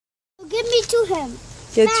Give me to him.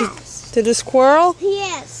 Get you to the squirrel?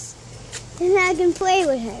 Yes. Then I can play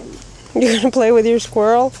with him. You're going to play with your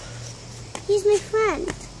squirrel? He's my friend.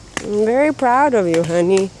 I'm very proud of you,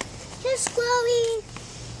 honey. Hey, Squirrely.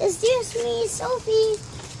 It's just me, Sophie.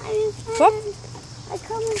 I'm your friend. Whoop. I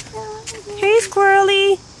come and play. Hey,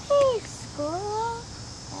 Squirrely. Hey, squirrel.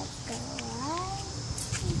 Let's go out.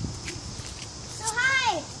 So,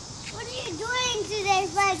 hi. What are you doing today,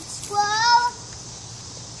 friend squirrel?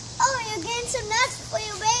 Oh, you're getting some nuts for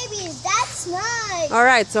your babies. That's nice. All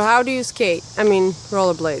right, so how do you skate? I mean,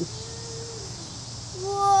 rollerblade.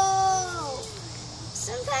 Whoa.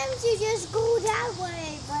 Sometimes you just go that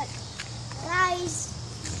way, but guys,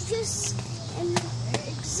 you just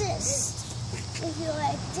exist. If you're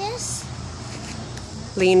like this,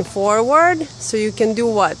 Lean forward so you can do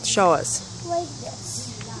what? Show us. like this.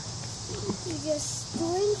 You just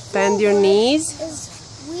doing Bend your forward knees. is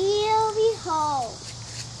really hard.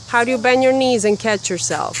 How do you bend your knees and catch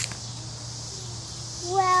yourself?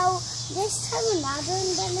 Well, this time I'm not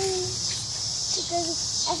doing bending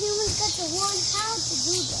because everyone's got to learn how to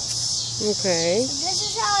do this. Okay. So this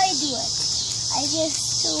is how I do it. I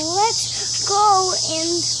just let go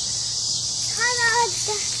and kind of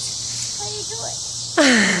that's how you do it.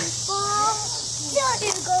 Well, there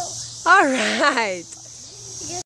you go. All right.